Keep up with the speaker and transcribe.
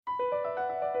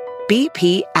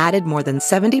BP added more than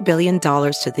 $70 billion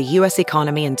to the U.S.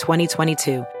 economy in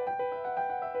 2022.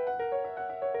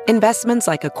 Investments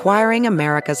like acquiring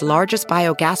America's largest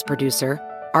biogas producer,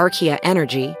 Archaea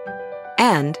Energy,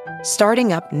 and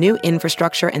starting up new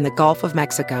infrastructure in the Gulf of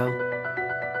Mexico.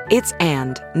 It's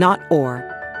and, not or.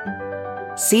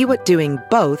 See what doing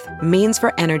both means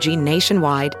for energy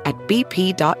nationwide at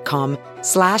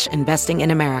bp.com/investing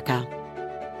in America.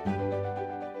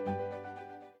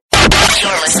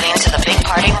 You're listening to the Big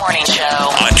Party Morning Show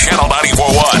on Channel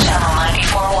 94.1. Channel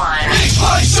 94.1. Big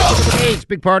Party Show. Hey, it's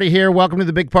Big Party here. Welcome to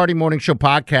the Big Party Morning Show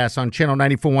podcast on Channel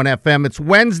 94.1 FM. It's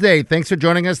Wednesday. Thanks for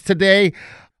joining us today.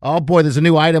 Oh, boy, there's a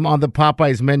new item on the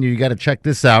Popeyes menu. You got to check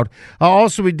this out.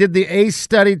 Also, we did the ACE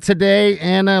study today,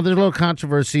 and there's a little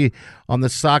controversy on the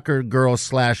soccer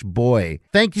girl/boy.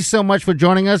 Thank you so much for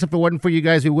joining us. If it wasn't for you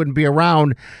guys, we wouldn't be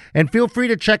around. And feel free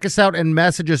to check us out and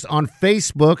message us on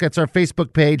Facebook. That's our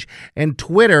Facebook page. And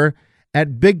Twitter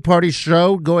at Big Party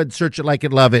Show. Go ahead and search it like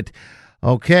it, love it.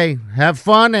 Okay, have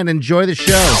fun and enjoy the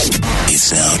show.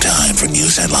 It's now time for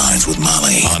news headlines with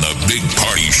Molly on the Big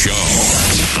Party Show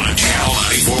on Channel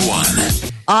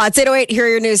 94.1. It's 8:08. Here are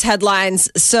your news headlines.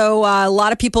 So a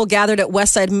lot of people gathered at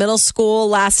Westside Middle School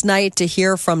last night to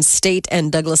hear from state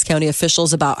and Douglas County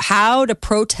officials about how to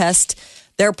protest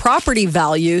their property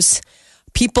values.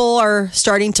 People are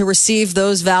starting to receive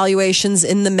those valuations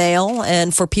in the mail.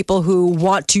 And for people who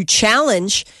want to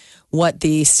challenge what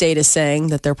the state is saying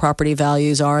that their property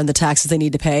values are and the taxes they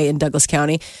need to pay in Douglas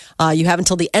County, you have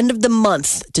until the end of the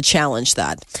month to challenge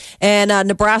that. And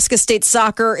Nebraska State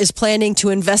Soccer is planning to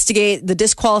investigate the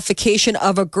disqualification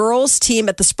of a girls' team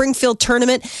at the Springfield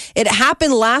tournament. It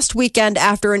happened last weekend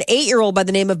after an 8-year-old by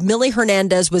the name of Millie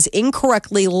Hernandez was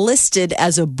incorrectly listed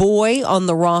as a boy on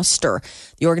the roster.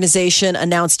 The organization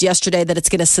announced yesterday that it's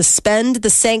going to suspend the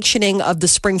sanctioning of the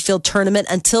Springfield tournament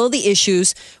until the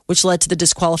issues which led to the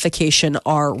disqualification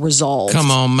are resolved.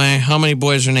 Come on, man. How many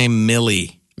boys are named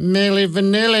Millie? Millie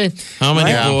Vanilli. How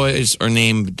many boys are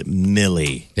named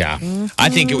Millie? Yeah. Mm-hmm. I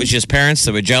think it was just parents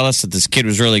that were jealous that this kid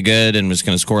was really good and was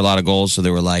going to score a lot of goals. So they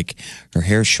were like, her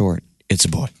hair's short. It's a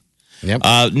boy.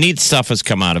 Yep. Neat stuff has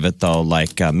come out of it, though,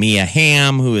 like Mia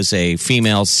Hamm, who is a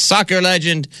female soccer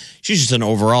legend. She's just an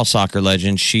overall soccer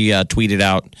legend. She tweeted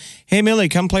out, "Hey, Millie,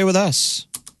 come play with us."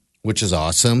 Which is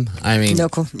awesome. I mean,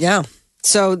 Yeah.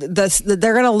 So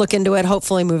they're going to look into it.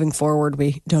 Hopefully, moving forward,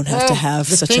 we don't have to have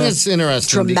the such thing a is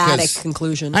interesting dramatic because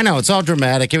conclusion. I know, it's all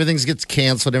dramatic. Everything gets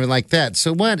canceled, everything like that.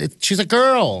 So what? She's a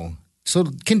girl. So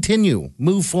continue.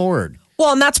 Move forward.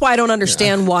 Well, and that's why I don't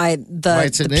understand why Why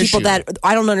it's the an people issue. that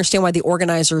I don't understand why the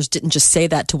organizers didn't just say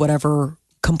that to whatever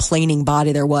complaining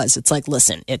body there was. It's like,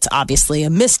 listen, it's obviously a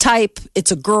mistype.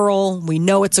 It's a girl. We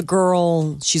know it's a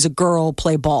girl. She's a girl.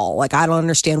 Play ball. Like, I don't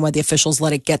understand why the officials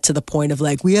let it get to the point of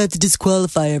like, we have to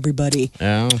disqualify everybody.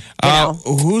 Yeah.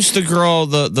 Who's the girl,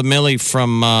 the Millie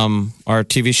from our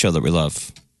TV show that we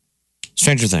love?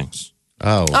 Stranger Things.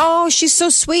 Oh, she's so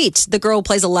sweet. The girl who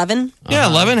plays 11. Yeah,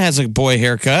 11 has a boy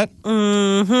haircut.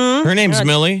 Mm-hmm. Her name's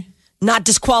Millie. Not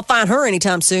disqualifying her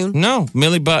anytime soon. No,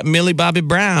 Millie Bobby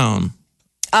Brown.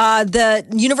 The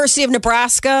University of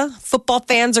Nebraska football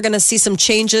fans are going to see some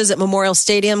changes at Memorial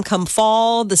Stadium come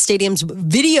fall. The stadium's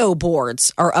video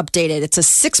boards are updated. It's a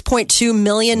 $6.2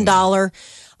 million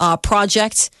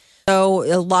project. So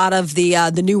a lot of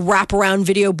the new wraparound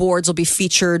video boards will be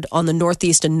featured on the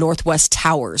northeast and northwest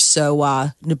towers.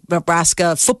 So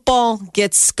Nebraska football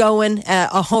gets going.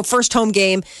 First home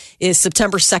game is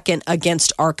September 2nd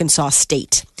against Arkansas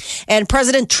State. And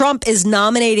President Trump is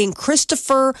nominating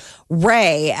Christopher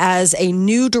Wray as a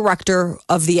new director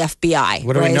of the FBI.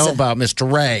 What do we know about Mr.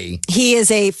 Wray? He is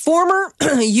a former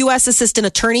U.S. Assistant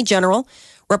Attorney General,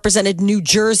 represented New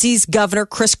Jersey's Governor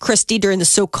Chris Christie during the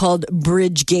so-called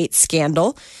Bridgegate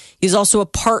scandal. He's also a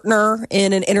partner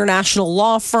in an international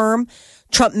law firm.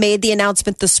 Trump made the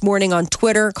announcement this morning on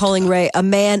Twitter, calling Wray a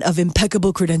man of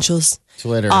impeccable credentials.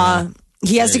 Twitter.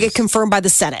 He has to get confirmed by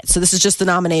the Senate. So this is just the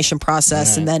nomination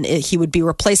process. And then he would be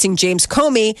replacing James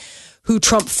Comey, who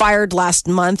Trump fired last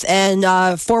month. And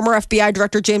former FBI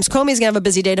Director James Comey is going to have a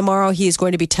busy day tomorrow. He is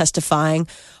going to be testifying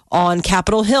on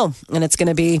Capitol Hill, and it's going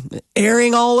to be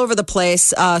airing all over the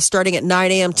place. Starting at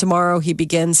 9 a.m. tomorrow, he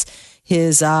begins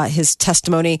his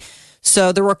testimony.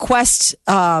 So the request,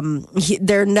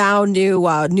 there are now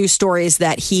new stories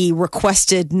that he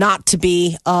requested not to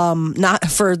be, Trump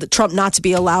not to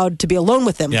be allowed to be alone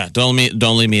with him. Yeah, don't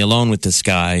leave me alone with this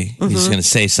guy. He's going to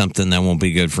say something that won't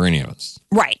be good for any of us.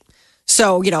 Right.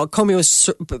 So, Comey was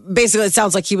basically, it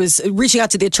sounds like he was reaching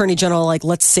out to the attorney general, like,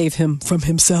 let's save him from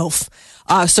himself.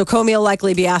 So Comey will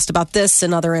likely be asked about this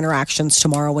and other interactions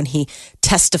tomorrow when he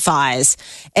testifies.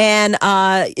 And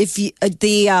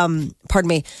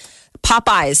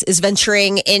Popeyes is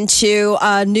venturing into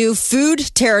new food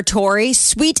territory.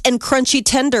 Sweet and crunchy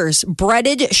tenders,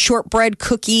 breaded in shortbread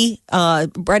cookies.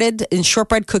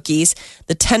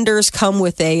 The tenders come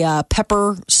with a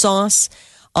pepper sauce.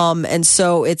 And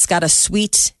so it's got a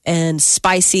sweet and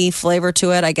spicy flavor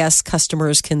to it. I guess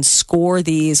customers can score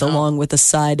these along with a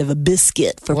side of a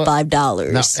biscuit for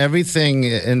 $5. Now, everything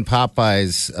in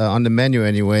Popeyes, on the menu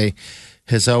anyway,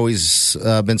 has always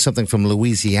been something from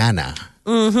Louisiana.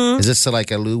 Mm-hmm. Is this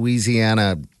like a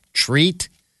Louisiana treat?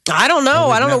 I don't know.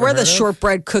 I don't know where the heard of?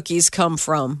 shortbread cookies come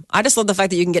from. I just love the fact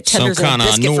that you can get tenders Some and a kind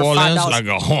of biscuit New for Orleans,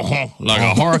 $5. like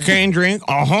a hurricane drink.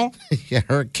 Yeah,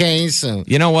 hurricanes.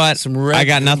 You know what? Some red- I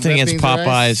got nothing red against beans and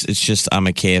rice? Popeyes. It's just I'm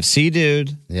a KFC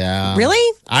dude. Yeah.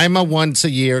 Really? I'm a once a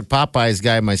year Popeyes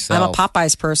guy myself. I'm a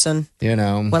Popeyes person. When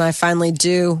I finally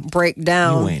do break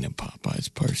down. You ain't a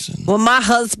Popeyes person. When my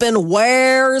husband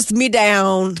wears me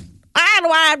down.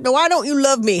 Why don't you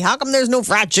love me? How come there's no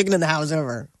fried chicken in the house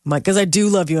ever? I'm like, because I do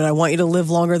love you and I want you to live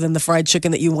longer than the fried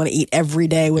chicken that you want to eat every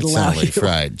day would it's allow only you.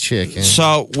 fried chicken.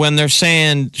 So when they're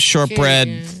saying shortbread,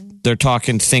 they're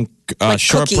talking Like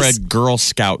shortbread cookies. Girl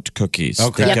Scout cookies.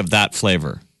 Okay. Think Yep. of that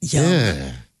flavor. Yum.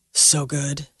 Yeah. So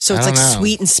good. So I it's don't like know.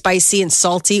 sweet and spicy and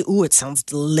salty. Ooh, it sounds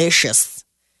delicious.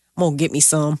 I'm going to get me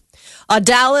some. A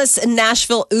Dallas and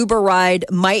Nashville Uber ride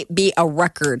might be a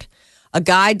record. A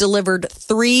guy delivered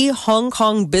 3 Hong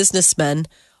Kong businessmen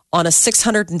on a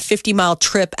 650-mile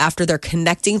trip after their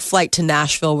connecting flight to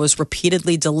Nashville was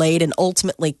repeatedly delayed and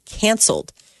ultimately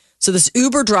canceled. So this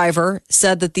Uber driver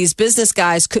said that these business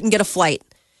guys couldn't get a flight.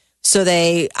 So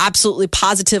they absolutely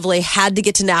positively had to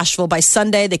get to Nashville by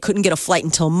Sunday. They couldn't get a flight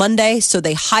until Monday. So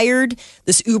they hired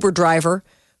this Uber driver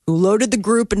who loaded the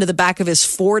group into the back of his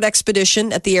Ford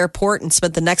Expedition at the airport and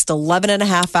spent the next 11 and a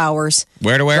half hours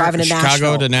Where to where? driving to Chicago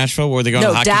Nashville. to Nashville? Were they going to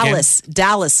the No, hockey Dallas.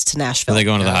 Dallas to game? Nashville. Are they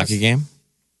going to the hockey game?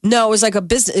 No, it was like a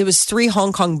business. It was 3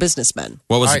 Hong Kong businessmen.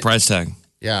 What was All the right. price tag?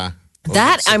 Yeah.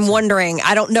 That I'm wondering.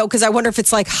 I don't know because I wonder if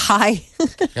it's like high.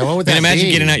 Yeah, what would I that mean, imagine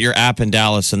be? getting out your app in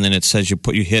Dallas and then it says you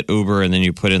hit Uber and then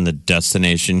you put in the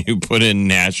destination. You put in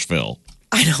Nashville.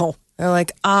 I know. They're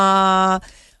like, I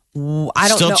don't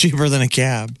Still know. cheaper than a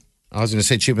cab. I was going to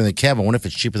say cheaper than the cab. I wonder if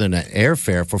it's cheaper than an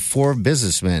airfare for 4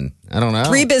 businessmen. I don't know.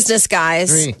 3 business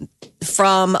guys 3.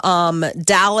 from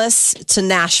Dallas to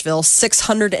Nashville,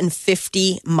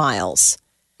 650 miles.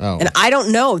 Oh. And I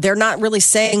don't know. They're not really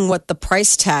saying what the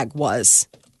price tag was.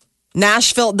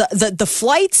 Nashville, the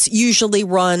flights usually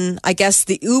run, I guess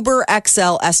the Uber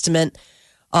XL estimate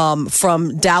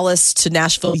from Dallas to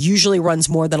Nashville usually runs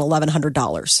more than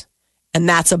 $1,100. And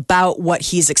that's about what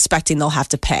he's expecting they'll have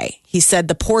to pay. He said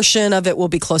the portion of it will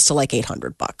be close to like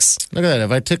 $800. Look at that.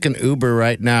 If I took an Uber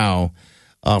right now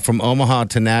from Omaha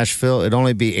to Nashville, it'd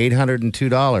only be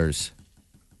 $802.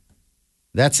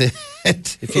 That's it.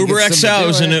 If you Uber get XL somebody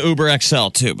is doing in it. an Uber XL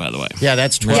too, by the way. Yeah,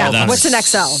 that's Yeah, $1,200. what's an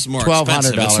XL? It's more $1,200.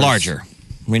 expensive. It's larger.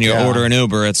 When you Yeah. order an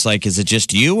Uber, it's like, is it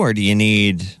just you or do you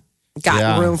need Got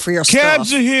Yeah. room for your cabs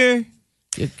stuff. are here?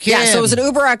 Yeah, so it was an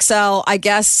Uber XL. I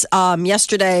guess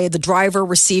yesterday the driver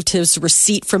received his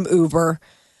receipt from Uber,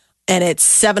 and it's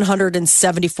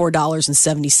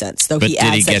 $774.70. Though But he did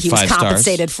adds he that get he was 5 stars?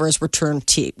 compensated for his return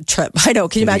trip. I know.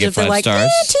 Can you Did he imagine get if they're 5 like,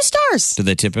 stars? 2 stars? Did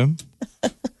they tip him?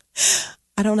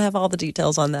 I don't have all the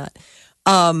details on that.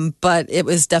 But it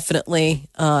was definitely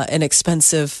an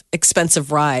expensive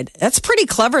ride. That's pretty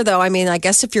clever, though. I mean, I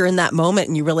guess if you're in that moment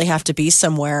and you really have to be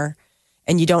somewhere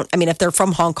and you don't, I mean, if they're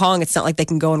from Hong Kong, it's not like they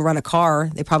can go and rent a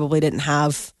car. They probably didn't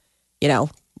have,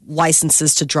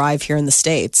 licenses to drive here in the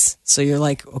States. So you're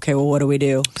like, okay, well, what do we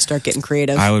do? Start getting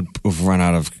creative. I would run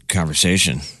out of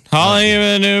conversation. How long have you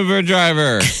been an Uber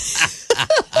driver?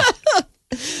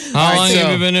 How long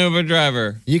have you been an Uber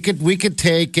driver? We could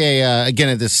take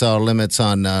again, this limits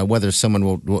on whether someone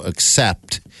will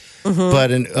accept. Mm-hmm. But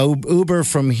an Uber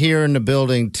from here in the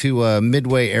building to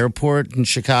Midway Airport in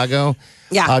Chicago,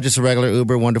 Yeah. just a regular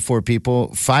Uber, 1 to 4 people,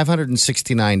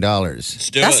 $569.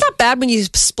 Let's do That's it. not bad when you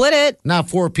split it.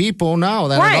 Not 4 people, no,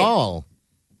 not Right. at all.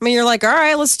 I mean, you're like, all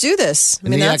right, let's do this. I And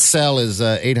mean, the that's XL is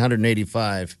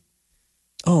 $885.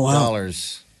 oh wow.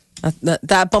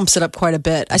 That bumps it up quite a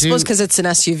bit. I suppose because it's an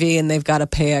SUV and they've got to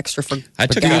pay extra for. I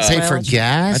took Do you a- pay for I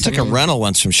gas? took a rental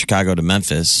once from Chicago to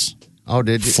Memphis. Oh,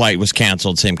 did you? Flight was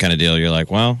canceled, same kind of deal. You're like,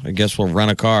 well, I guess we'll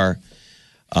rent a car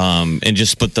and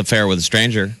just split the fare with a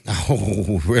stranger.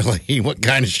 Oh, really? What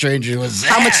kind of stranger was that?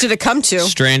 How much did it come to?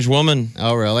 Strange woman.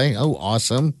 Oh, really? Oh,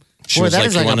 awesome. She Boy, was that like,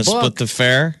 is "You like a want to split book." the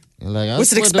fare?" Like, I'll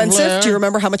Was it split the expensive? flare. Do you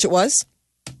remember how much it was?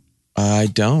 I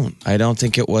don't. I don't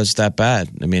think it was that bad.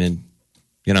 I mean,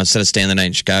 you know, instead of staying the night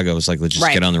in Chicago, it was like, let's just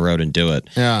Right. get on the road and do it.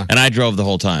 Yeah. And I drove the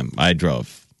whole time. I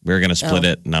drove. We were going to split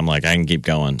it, and I'm like, I can keep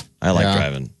going. I like Yeah.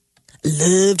 driving.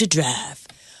 Love to drive.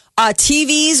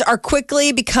 TVs are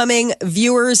quickly becoming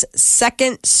viewers'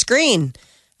 second screen.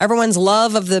 Everyone's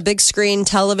love of the big screen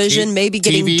television may be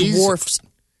getting TVs? dwarfed.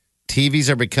 TVs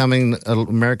are becoming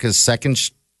America's second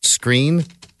screen.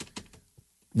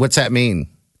 What's that mean?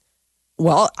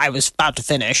 Well, I was about to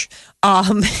finish.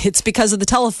 It's because of the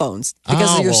telephones,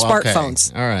 because of your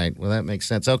smartphones. Okay. All right. Well, that makes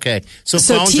sense. Okay. So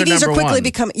phones TVs are number quickly one.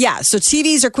 becoming So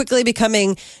TVs are quickly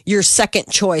becoming your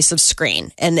second choice of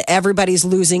screen, and everybody's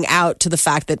losing out to the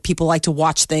fact that people like to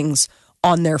watch things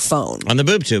on their phone. On the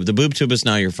boob tube. The boob tube is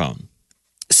now your phone.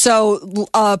 So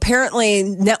apparently,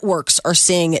 networks are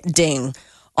seeing it ding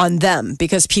on them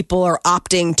because people are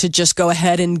opting to just go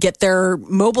ahead and get their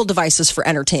mobile devices for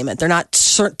entertainment. They're not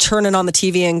turning on the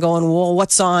TV and going, well,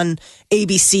 what's on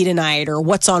ABC tonight or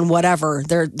what's on whatever.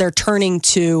 They're turning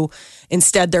to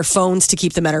instead their phones to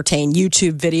keep them entertained.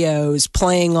 YouTube videos,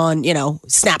 playing on,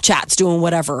 Snapchats, doing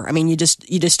whatever. I mean, you just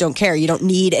don't care. You don't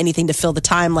need anything to fill the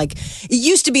time. Like it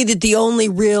used to be that the only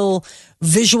real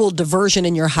visual diversion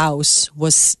in your house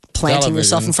was planting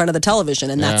yourself in front of the television,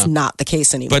 and that's not the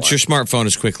case anymore. But your smartphone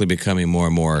is quickly becoming more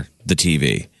and more the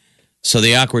TV. So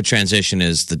the awkward transition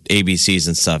is the ABCs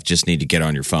and stuff just need to get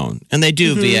on your phone. And they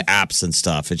do via apps and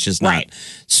stuff. It's just not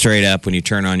straight up when you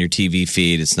turn on your TV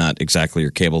feed. It's not exactly your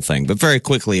cable thing. But very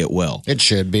quickly it will. It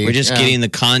should be. We're just Yeah. getting the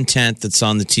content that's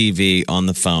on the TV on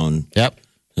the phone. Yep.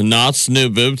 And now it's new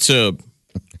boob tube.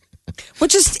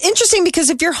 Which is interesting because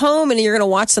if you're home and you're going to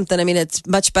watch something, I mean, it's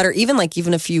much better. Even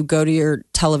if you go to your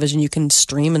television, you can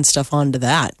stream and stuff onto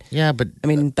that. Yeah, but I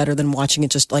mean, better than watching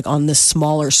it just like on this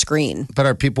smaller screen. But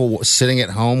are people sitting at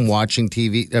home watching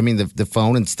TV? I mean, the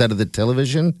phone instead of the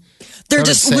television? They're What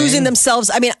just it's saying? losing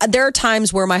themselves. I mean, there are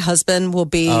times where my husband will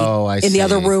be in the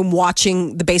other see. room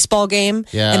watching the baseball game.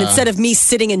 Yeah. And instead of me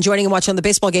sitting and joining and watching the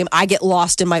baseball game, I get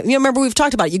lost in my, remember we've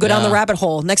talked about it. You go down Yeah. the rabbit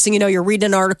hole. Next thing you know, you're reading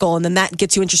an article and then that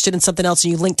gets you interested in something else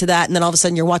and you link to that. And then all of a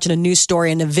sudden you're watching a news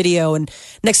story and a video. And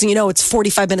next thing you know, it's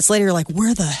 45 minutes later. You're like,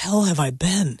 where the hell have I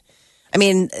been? I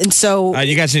mean, and so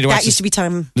You guys need to watch that used to be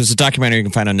time. There's a documentary you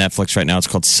can find on Netflix right now. It's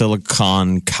called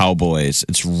Silicon Cowboys.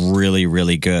 It's really,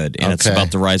 really good. And it's Okay.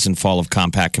 about the rise and fall of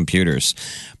compact computers.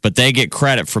 But they get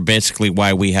credit for basically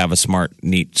why we have a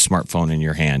neat smartphone in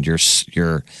your hand.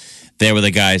 They were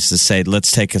the guys to say,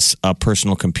 let's take a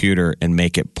personal computer and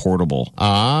make it portable.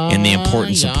 And the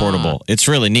importance of portable. It's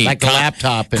really neat. Like a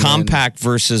laptop and Compact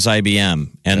versus IBM.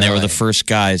 And they were the first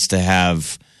guys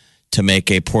to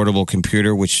make a portable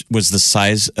computer, which was the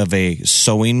size of a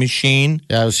sewing machine.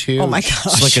 That was huge. Oh my gosh.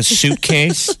 It's like a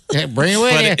suitcase. Yeah, bring it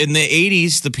with But you. in the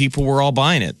 80s, the people were all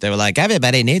buying it. They were like,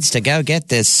 everybody needs to go get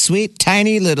this sweet,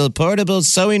 tiny little portable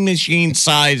sewing machine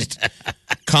sized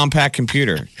compact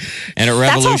computer. And it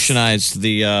revolutionized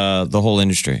the whole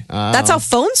industry. That's how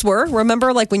phones were.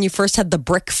 Remember, like when you first had the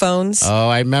brick phones? Oh,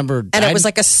 I remember. And it was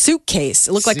like a suitcase.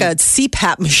 It looked like a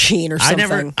CPAP machine or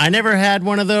something. I never had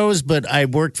one of those, but I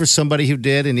worked for somebody who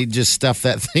did, and he just stuffed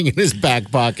that thing in his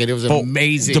back pocket. It was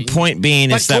amazing. The point being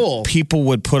But is that cool. people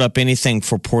would put up anything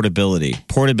for portability.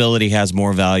 Portability has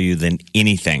more value than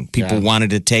anything. People wanted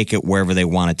to take it wherever they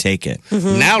want to take it.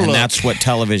 Now And look. that's what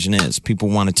television is. People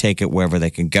want to take it wherever they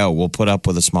can go. We'll put up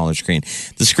with a smaller screen.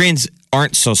 The screens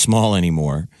aren't so small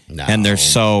anymore. No. And they're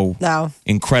so No.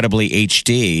 incredibly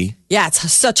HD. Yeah,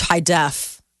 it's such high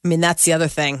def. I mean, that's the other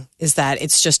thing is that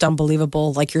it's just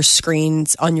unbelievable. Like your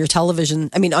screens on your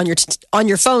television, I mean, on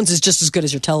your phones is just as good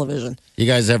as your television. You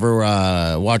guys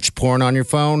ever watch porn on your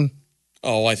phone?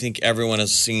 Oh, I think everyone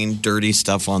has seen dirty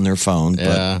stuff on their phone.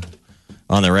 Yeah. But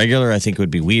on the regular, I think it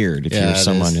would be weird if Yeah, you're it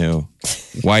someone is. who.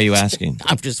 Why are you asking?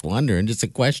 I'm just wondering, just a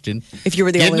question. If you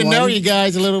were the Getting only to know one. you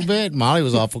guys a little bit. Molly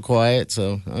was awful quiet,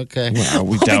 so okay.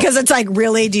 We doubt- Because it's like,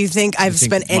 really? Do you think I've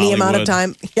think spent any Molly amount of would?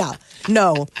 time? Yeah.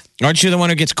 No. Aren't you the one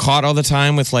who gets caught all the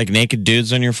time with like naked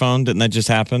dudes on your phone? Didn't that just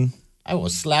happen? I will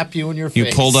slap you in your You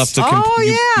face. pulled up the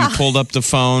yeah. you pulled up the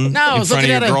phone No, I in was front of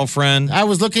looking your at girlfriend. I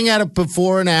was looking at it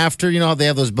before and after. You know, they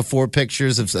have those before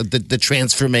pictures of the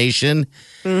transformation.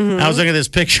 I was looking at this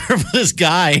picture of this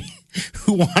guy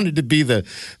who wanted to be the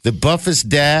buffest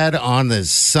dad on the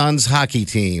son's hockey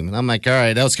team. And I'm like, all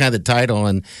right, that was kind of the title,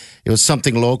 and it was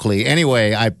something locally.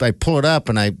 Anyway, I pull it up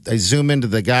and I zoom into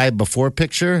the guy before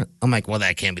picture. I'm like, well,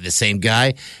 that can't be the same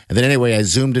guy. And then anyway, I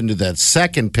zoomed into the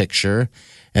second picture.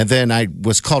 And then I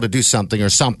was called to do something or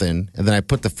something. And then I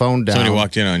put the phone down. Somebody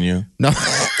walked in on you. No.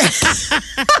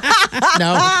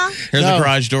 Here's the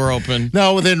garage door open.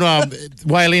 No, then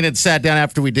Wileen had sat down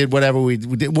after we did whatever we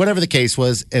did, whatever the case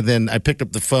was, and then I picked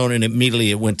up the phone and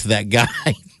immediately it went to that guy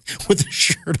with the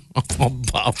shirt off on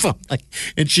buff. I'm like,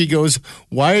 and she goes,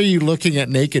 "Why are you looking at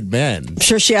naked men?" I'm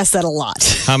sure she asked that a lot.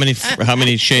 How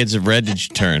many shades of red did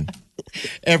you turn?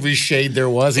 Every shade there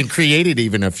was, and created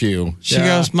even a few. She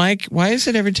goes, "Mike, why is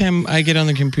it every time I get on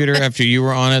the computer after you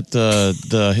were on it,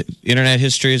 the internet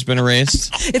history has been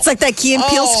erased?" It's like that Key and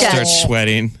Peele sketch. Starts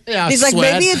sweating. Yeah, He's like,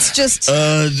 sweat. maybe it's just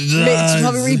it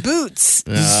probably reboots.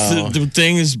 The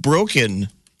thing is broken.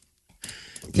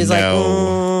 She's like,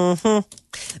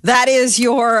 That is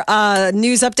your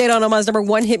news update on Omaha's number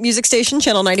one hit music station,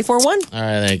 Channel 94.1. All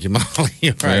right, thank you, Molly. All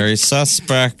right. Very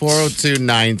suspect.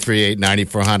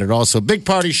 402-938-9400. Also, Big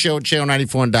Party Show at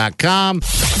channel94.com.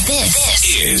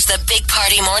 This is the Big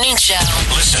Party Morning Show.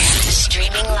 Listen.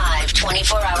 Streaming live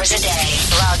 24 hours a day.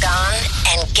 Log on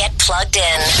and get plugged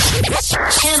in.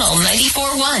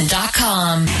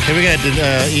 Channel941.com. Okay, we got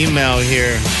an email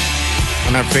here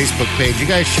on our Facebook page. You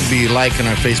guys should be liking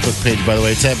our Facebook page, by the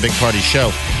way. It's at Big Party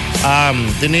Show.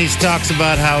 Denise talks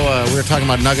about how we were talking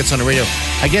about nuggets on the radio.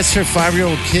 I guess her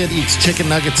 5-year-old kid eats chicken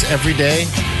nuggets every day.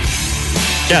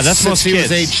 Yeah, that's most since he kids.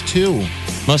 was age 2.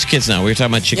 Most kids now. We were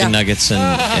talking about chicken Yeah. nuggets,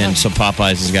 and so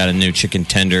Popeyes has got a new chicken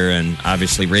tender, and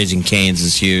obviously Raising Cane's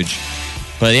is huge.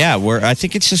 But yeah, I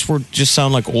think we're just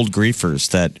sound like old griefers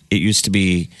that it used to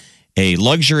be a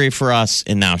luxury for us,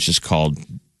 and now it's just called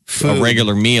a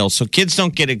regular meal. So kids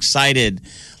don't get excited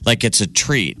like it's a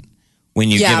treat when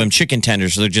you give them chicken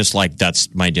tenders. They're just like,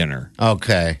 that's my dinner.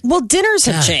 Okay. Well, dinners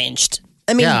have changed.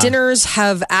 I mean, dinners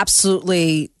have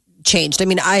absolutely changed. I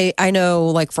mean, I know,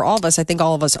 like, for all of us, I think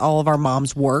all of our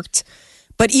moms worked.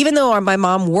 But even though my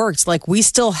mom worked, like, we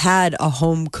still had a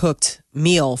home-cooked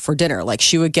meal for dinner. Like,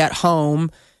 she would get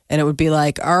home and it would be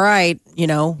like, all right,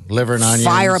 liver and onions.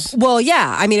 Fire up. Well,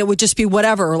 yeah. I mean, it would just be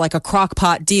whatever, like a crock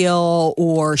pot deal,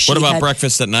 or she What about had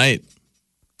breakfast at night?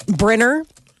 Brinner.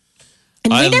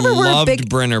 And I we never were loved big.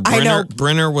 Brinner. I know.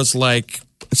 Brinner was like,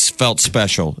 felt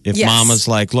special. If Yes. mom was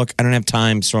like, look, I don't have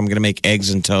time, so I'm going to make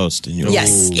eggs and toast. And you're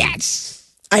Yes, like, yes.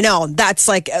 I know. That's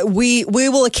like we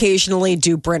will occasionally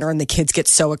do Brinner, and the kids get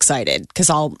so excited because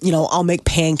I'll make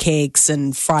pancakes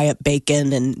and fry up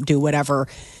bacon and do whatever.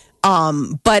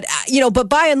 But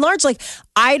by and large, like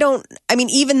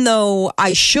even though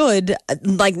I should,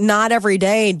 like, not every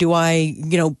day do I,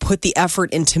 put the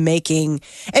effort into making,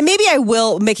 and maybe I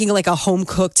will, making like a home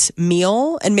cooked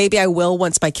meal, and maybe I will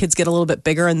once my kids get a little bit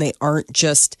bigger and they aren't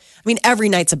just, every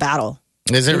night's a battle.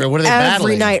 Is it? What are they Every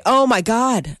battling? night. Oh my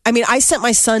God. I mean, I sent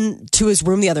my son to his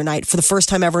room the other night for the first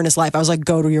time ever in his life. I was like,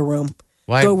 go to your room.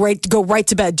 Why? Go right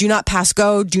to bed. Do not pass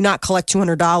go. Do not collect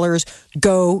 $200.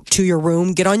 Go to your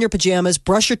room. Get on your pajamas,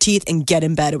 brush your teeth, and get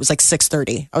in bed. It was like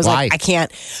 6:30. I was Why? like, I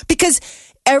can't. Because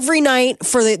every night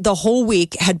for the whole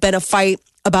week had been a fight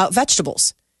about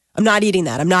vegetables. I'm not eating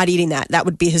that. I'm not eating that. That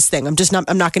would be his thing. I'm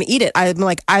not going to eat it. I'm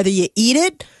like, either you eat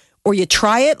it or you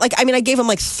try it. Like, I gave him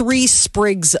like 3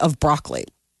 sprigs of broccoli,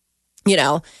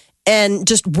 and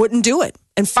just wouldn't do it.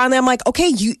 And finally, I'm like,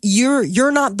 okay,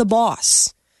 you're not the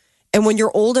boss. And when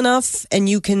you're old enough and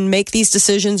you can make these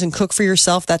decisions and cook for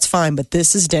yourself, that's fine. But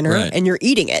this is dinner, Right. and you're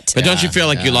eating it. But don't you feel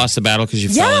like you lost the battle because you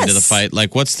fell Yes. into the fight?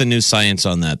 Like, what's the new science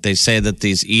on that? They say that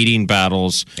these eating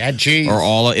battles Add cheese.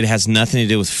 are it has nothing to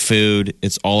do with food.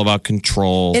 It's all about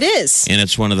control. It is. And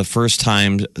it's one of the first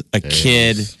times a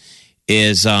kid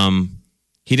is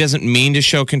he doesn't mean to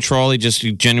show control. He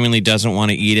genuinely doesn't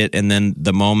want to eat it. And then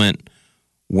the moment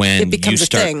when It becomes you a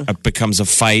start, thing. it becomes a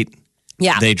fight.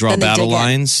 Yeah, They draw then they battle dig in.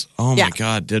 lines. Oh Yeah. my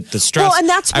God. The stress. Well, and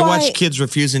that's I why- watch kids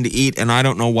refusing to eat, and I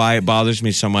don't know why it bothers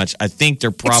me so much. I think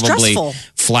they're probably stressful.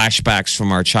 flashbacks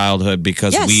from our childhood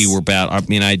because Yes. we were bad.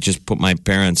 I just put my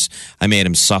parents, I made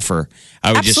them suffer.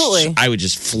 Absolutely. I would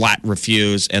just flat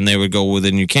refuse, and they would go, well,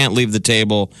 then you can't leave the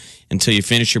table until you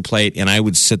finish your plate. And I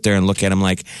would sit there and look at them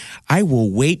like, I will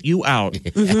wait you out.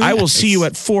 Mm-hmm. I will see you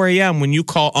at 4 a.m. when you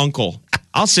call uncle.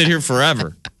 I'll sit here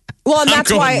forever. Well, and I'm that's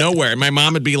going why. nowhere. And my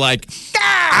mom would be like,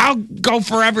 I'll go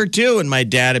forever too. And my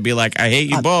dad would be like, I hate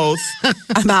you both.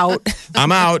 I'm out.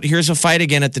 I'm out. Here's a fight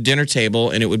again at the dinner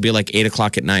table. And it would be like 8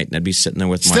 o'clock at night. And I'd be sitting there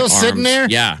with my Still arms. sitting there?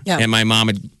 Yeah. Yeah. And my mom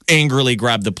would angrily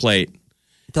grab the plate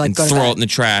Like, and go to throw bed. it in the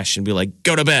trash and be like,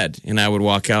 go to bed. And I would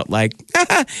walk out like,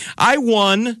 I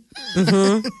won.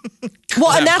 Well,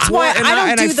 and that's why and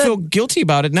I don't do I the. feel guilty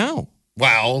about it now.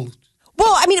 Wow.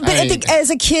 Well, I think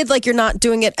as a kid, like, you're not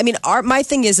doing it. My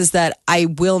thing is that I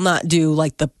will not do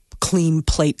like the clean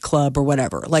plate club or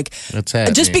whatever. Like, What's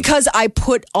that just mean? because I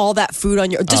put all that food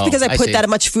on your, just because I I put see. that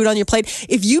much food on your plate,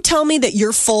 if you tell me that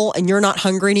you're full and you're not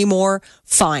hungry anymore,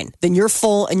 fine. Then you're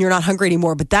full and you're not hungry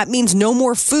anymore. But that means no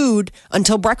more food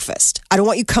until breakfast. I don't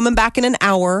want you coming back in an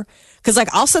hour because, like,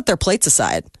 I'll set their plates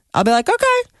aside. I'll be like, okay.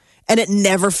 And it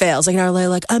never fails. Like, they're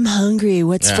like, I'm hungry.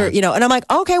 What's for, and I'm like,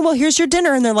 okay, well, here's your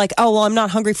dinner. And they're like, oh, well, I'm not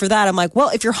hungry for that. I'm like, well,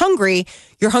 if you're hungry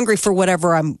for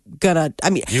whatever I'm gonna,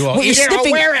 I mean, You will what eat you're it or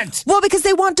sniffing- wear it. Well, because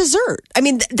they want dessert. I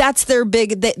mean, that's their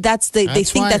big, they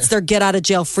think why- that's their get out of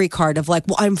jail free card of like,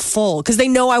 well, I'm full. Because they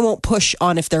know I won't push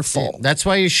on if they're full. That's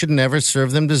why you should never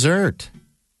serve them dessert.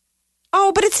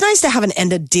 Oh, but it's nice to have an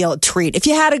end of deal treat. If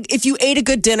you ate a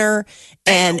good dinner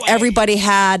and everybody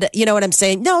had, you know what I'm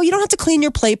saying? No, you don't have to clean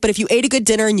your plate, but if you ate a good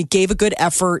dinner and you gave a good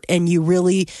effort and you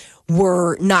really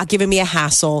were not giving me a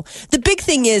hassle. The big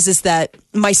thing is that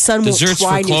my son won't Dessert's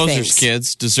try for new closers, things.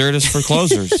 kids. Dessert is for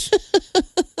closers.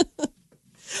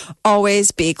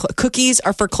 Always be cookies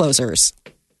are for closers.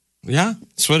 Yeah,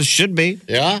 that's what it should be.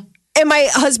 Yeah. And my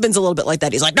husband's a little bit like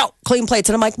that. He's like, no, clean plates.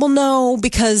 And I'm like, well, no,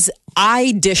 because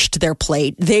I dished their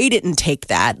plate. They didn't take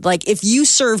that. Like, if you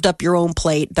served up your own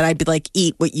plate, then I'd be like,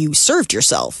 eat what you served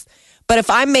yourself. But if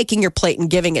I'm making your plate and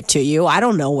giving it to you, I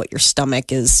don't know what your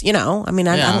stomach is, I mean,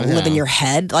 I don't live in your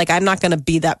head. Like, I'm not going to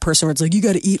be that person where it's like, you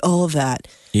got to eat all of that.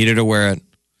 Eat it or wear it.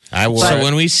 I will. So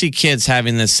when we see kids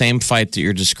having the same fight that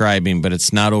you're describing, but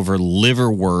it's not over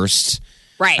liverwurst.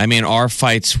 Right. I mean, our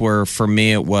fights were, for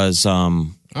me, it was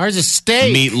Ours is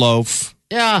steak. meatloaf.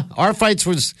 Yeah. Our fights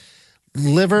was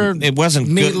liver. It wasn't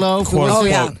meatloaf. good, quote Oh, unquote,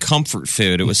 yeah. comfort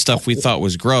food. It was stuff we thought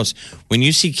was gross. When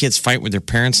you see kids fight with their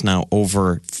parents now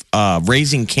over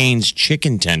Raising Cane's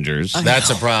chicken tenders, That's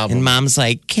a problem. and mom's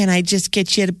like, "Can I just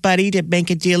get you, buddy, to make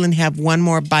a deal and have one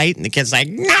more bite?" And the kid's like,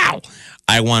 "No."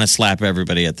 I want to slap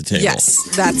everybody at the table. Yes,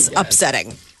 that's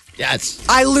upsetting. Yes.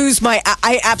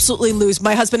 I absolutely lose.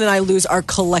 My husband and I lose our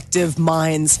collective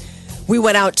minds. We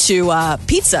went out to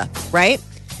pizza, right?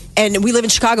 And we live in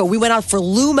Chicago. We went out for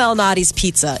Lou Malnati's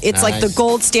pizza. It's like the Nice.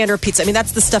 gold standard pizza. I mean,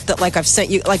 that's the stuff that like I've sent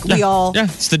you. Like we all. Yeah,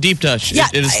 it's the deep dish. Yeah,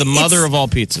 it is the mother of all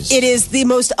pizzas. It is the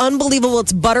most unbelievable.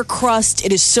 It's butter crust.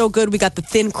 It is so good. We got the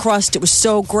thin crust. It was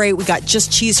so great. We got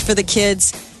just cheese for the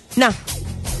kids. No,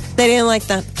 they didn't like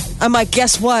that. I'm like,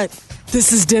 guess what?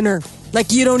 This is dinner.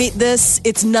 Like, you don't eat this,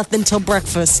 it's nothing till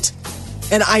breakfast.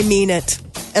 And I mean it.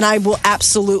 And I will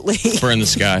absolutely, Burn the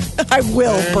sky. I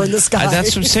will burn the sky.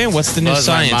 That's what I'm saying. What's the new Blows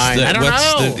my science? mind. I don't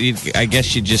know. I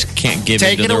guess you just can't give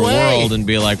Take into it their away. world and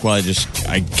be like, well,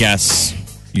 I guess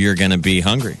you're going to be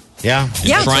hungry. Yeah.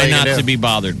 Yeah. Try That's all not you to do. be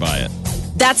bothered by it.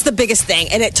 That's the biggest thing.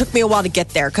 And it took me a while to get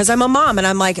there because I'm a mom and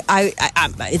I'm like,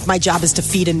 it's my job is to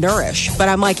feed and nourish. But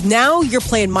I'm like, now you're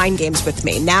playing mind games with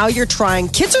me. Now you're trying.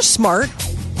 Kids are smart.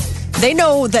 They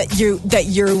know that you want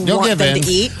give them in. to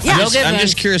eat. Yeah. They'll give I'm in.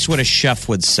 just curious what a chef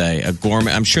would say. A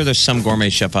gourmet. I'm sure there's some gourmet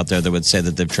chef out there that would say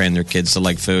that they've trained their kids to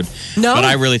like food. No. But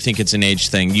I really think it's an age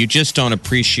thing. You just don't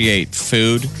appreciate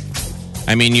food.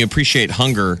 I mean, you appreciate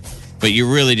hunger, but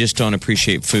you really just don't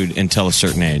appreciate food until a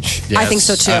certain age. I think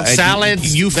so too.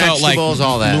 Salads, You felt like vegetables,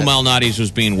 all that. Lou Malnati's was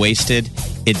being wasted.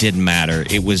 It didn't matter.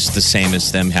 It was the same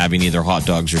as them having either hot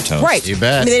dogs or toast. Right. You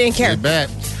bet. I mean, they didn't care. You bet.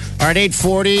 All right,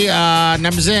 840.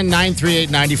 Numbers in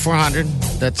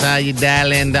 938-9400. That's how you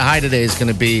dial in. The high today is going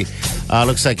to be,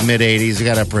 looks like mid 80s. We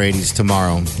got upper 80s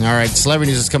tomorrow. All right,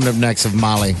 celebrity news is coming up next of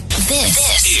Molly.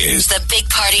 This is the Big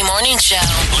Party Morning Show.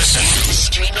 Listen.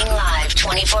 Streaming live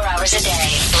 24 hours a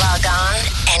day. Log on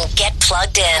and get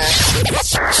plugged in.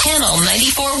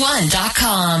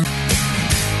 Channel941.com.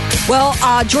 Well,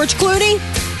 George Clooney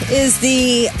is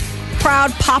the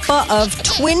proud papa of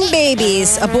twin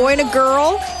babies, a boy and a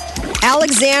girl,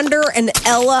 Alexander and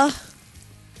Ella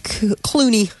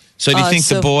Clooney. So do you think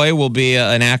the boy will be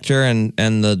an actor and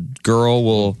the girl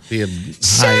will Be a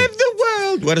save the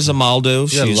world? What does Amal do?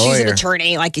 She's a She's lawyer. an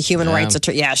attorney, like a human rights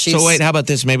attorney. Yeah, she's. So wait, how about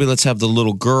this? Maybe let's have the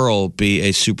little girl be a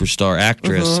superstar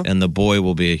actress, and the boy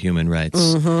will be a human rights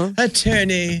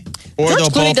attorney. Or George they'll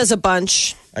Clooney both. does a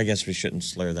bunch. I guess we shouldn't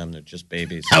slur them; they're just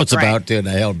babies. I was about to, and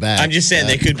I held back. I'm just saying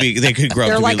they could grow up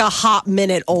They're to like be. a hot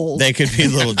minute old. They could be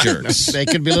little jerks. They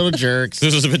could be little jerks.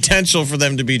 There's a potential for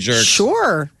them to be jerks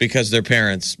Sure. because their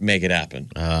parents make it happen.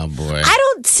 Oh, boy.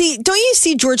 Don't you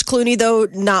see George Clooney, though,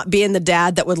 not being the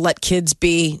dad that would let kids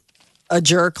be a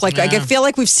jerk? Like, I feel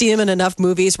like we've seen him in enough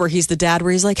movies where he's the dad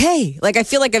where he's like, hey, like, I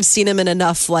feel like I've seen him in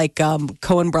enough, like,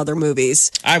 Coen brother movies.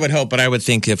 I would hope, but I would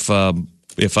think if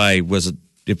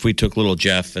we took little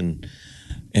Jeff and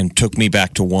took me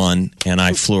back to one, and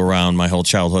I flew around my whole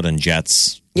childhood in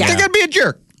jets, Yeah. I think I'd be a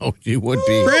jerk. Oh, you would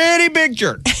be. Pretty big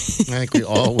jerk. I think we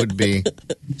all would be,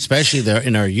 especially there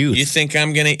in our youth. You think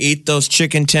I'm going to eat those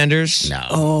chicken tenders? No.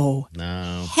 Oh,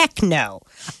 No. heck no.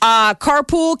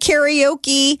 Carpool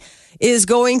karaoke is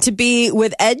going to be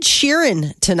with Ed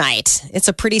Sheeran tonight. It's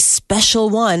a pretty special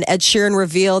one. Ed Sheeran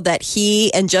revealed that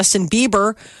he and Justin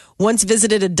Bieber once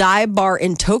visited a dive bar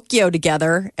in Tokyo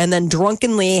together and then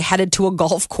drunkenly headed to a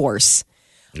golf course.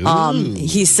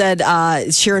 He said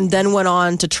Sheeran then went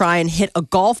on to try and hit a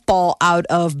golf ball out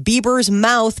of Bieber's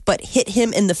mouth, but hit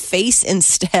him in the face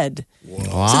instead.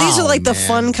 Wow, So these are like the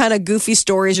fun kind of goofy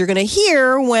stories you're going to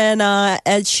hear when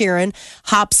Ed Sheeran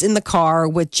hops in the car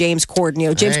with James Corden. You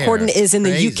know, James They Corden are is in the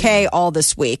crazy. UK all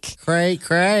this week.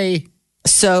 Cray.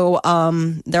 So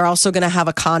they're also going to have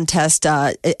a contest,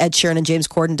 Ed Sheeran and James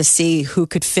Corden, to see who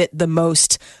could fit the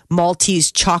most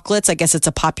Maltese chocolates. I guess it's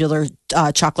a popular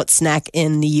chocolate snack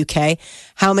in the UK.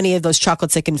 How many of those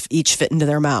chocolates they can each fit into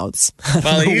their mouths?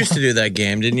 Well, you used to do that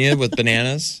game, didn't you, with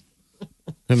bananas?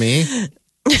 To me?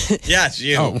 Yes,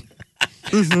 you.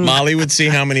 Molly would see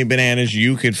how many bananas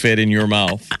you could fit in your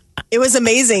mouth. It was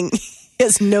amazing. He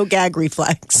has no gag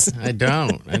reflex. I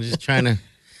don't. I'm just trying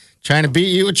to beat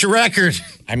you with your record.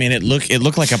 I mean, it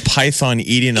looked like a python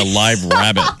eating a live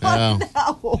rabbit.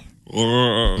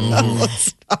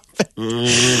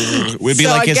 We'd be So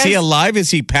like, I is he guess- alive? Is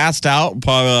he passed out?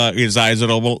 His eyes are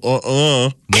all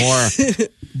More.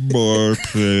 more.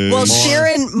 Well,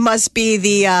 Sheeran must be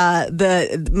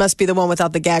the one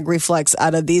without the gag reflex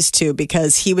out of these two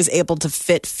because he was able to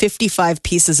fit 55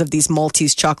 pieces of these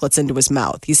Maltese chocolates into his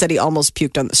mouth. He said he almost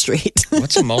puked on the street.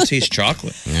 What's a Maltese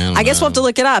chocolate? I guess we'll have to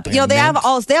look it up. You know, they have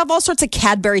all sorts of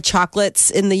Cadbury chocolates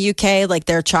in the UK. Like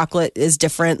their chocolate is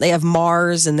different. They have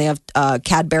Mars and they have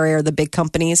Cadbury are the big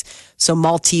companies. So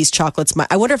Maltese chocolates.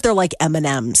 I wonder if they're like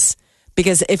M&Ms.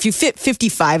 Because if you fit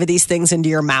 55 of these things into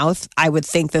your mouth, I would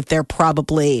think that they're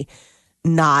probably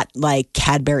not like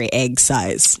Cadbury egg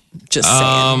size. Just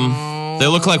saying. They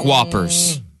look like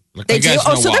Whoppers. They You do. guys Oh,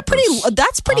 know so they're pretty. Whoppers.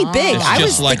 That's pretty big. It's I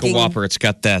just was like thinking, a Whopper. It's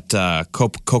got that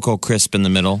Cocoa Crisp in the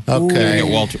middle. Okay.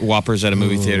 You get Whoppers at a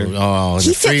movie theater. Oh, in He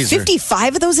the fit freezer.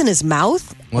 55 of those in his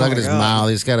mouth. Well, look at his mouth.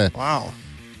 He's got a. Wow.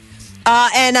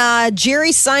 And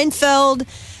Jerry Seinfeld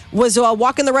was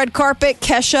walking the red carpet.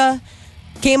 Kesha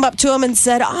came up to him and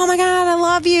said, "Oh my God, I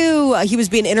love you." He was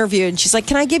being interviewed, and she's like,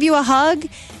 "Can I give you a hug?"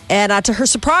 And to her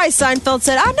surprise, Seinfeld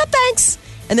said, "No thanks."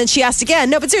 And then she asked again,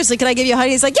 "No, but seriously, can I give you a hug?"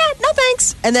 He's like, "Yeah, no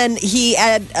thanks." And then he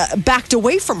had backed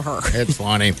away from her. It's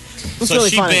funny. It's So really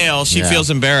she funny. bails. She Yeah.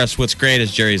 feels embarrassed. What's great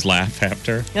is Jerry's laugh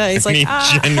after. Yeah, he's And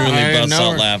like, he genuinely I busts know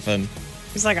out her. laughing.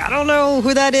 He's like, "I don't know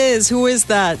who that is. Who is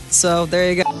that?" So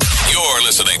there you go. You're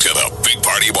listening to the Big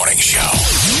Party Morning Show.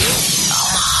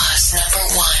 Omaha's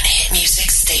 #1 hit music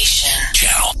station.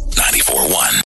 Channel 94.1.